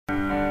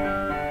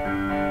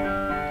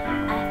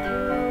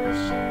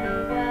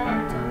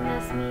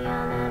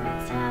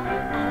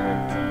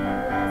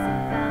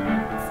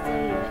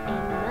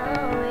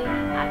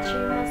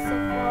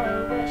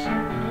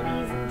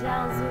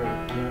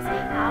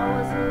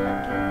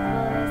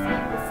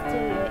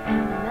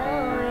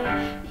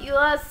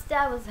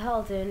style was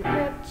holding,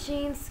 ripped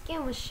jeans,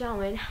 skin was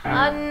showing,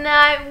 hot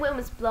night, wind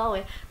was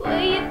blowing.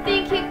 Where you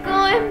think you're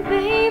going,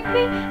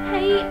 baby?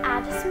 Hey,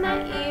 I just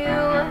met you,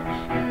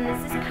 and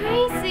this is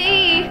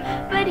crazy,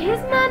 but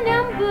here's my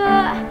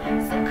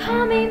number, so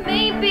call me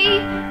maybe.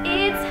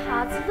 It's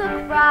hard to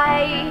look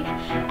right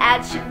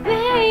at you,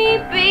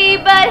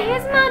 baby, but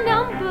here's my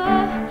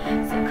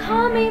number, so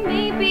call me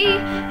maybe.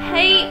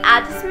 Hey,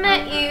 I just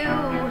met you,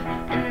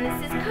 and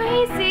this is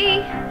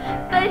crazy,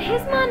 but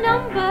here's my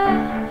number,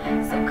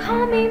 so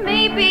call me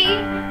maybe.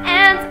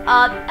 And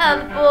all the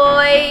other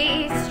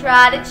boys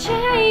try to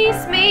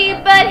chase me,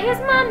 but here's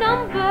my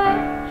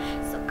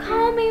number, so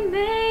call me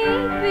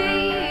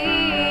maybe.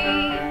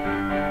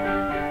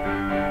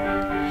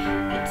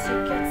 You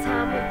took your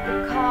time with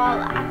the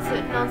call, I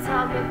took no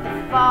time with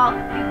the fall.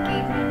 You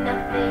gave me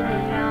nothing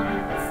at all,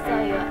 but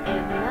still you're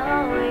in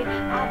my way.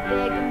 I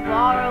beg and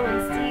borrow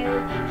and steal,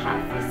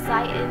 half your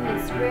sight and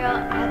it's real.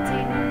 I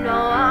didn't know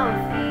I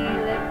would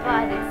feel it,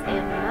 but it's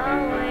in my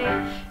way.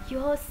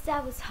 Your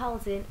style was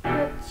holding,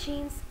 ripped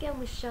jeans, skin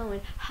was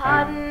showing,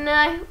 hot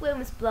night, wind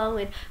was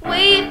blowing. Where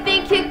you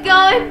think you're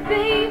going,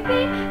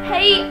 baby?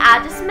 Hey,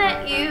 I just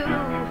met you,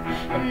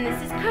 and this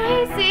is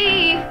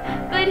crazy,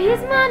 but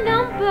here's my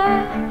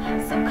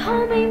number, so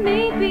call me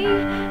maybe.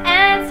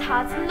 And it's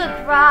hard to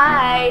look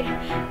right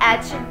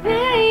at you,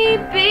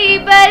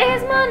 baby, but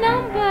here's my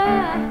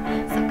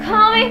number, so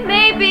call me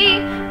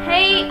maybe.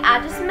 Hey, I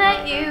just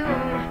met you,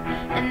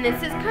 and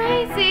this is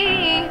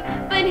crazy,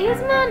 but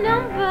here's my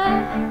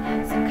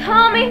number, so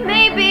call me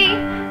maybe.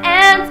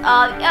 And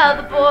all the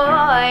other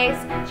boys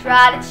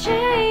try to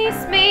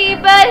chase me,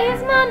 but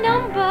here's my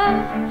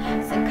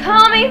number, so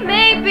call me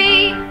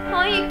maybe.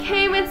 Oh, you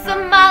came into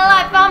my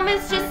life, I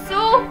missed you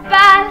so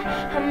bad,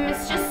 I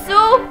missed you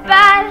so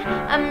bad,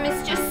 I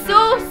missed you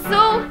so.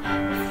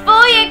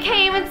 Before you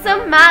came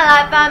into my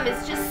life, I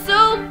missed you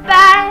so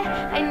bad,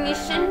 and you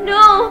should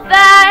know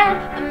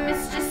that I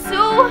missed you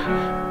so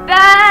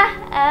bad.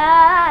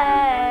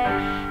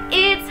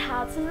 It's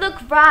hard to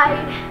look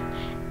right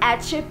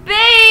at you,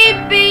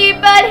 baby,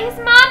 but here's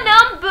my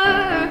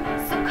number,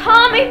 so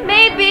call me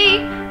maybe.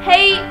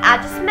 Hey, I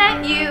just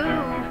met you,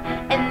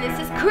 and this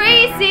is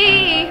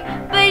crazy,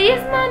 but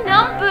here's my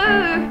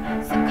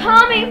number, so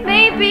call me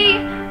maybe.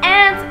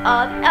 And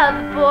all the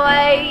other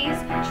boys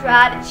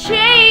try to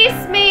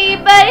chase me,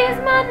 but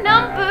here's my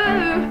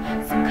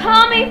number, so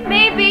call me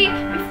maybe.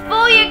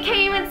 Before you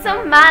came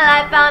into my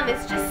life, I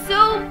missed you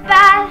so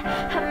bad,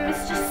 I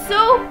missed you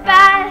so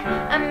bad,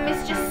 I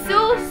missed you so.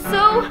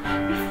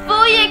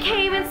 Before you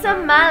came into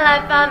my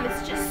life, I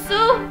missed you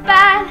so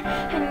bad,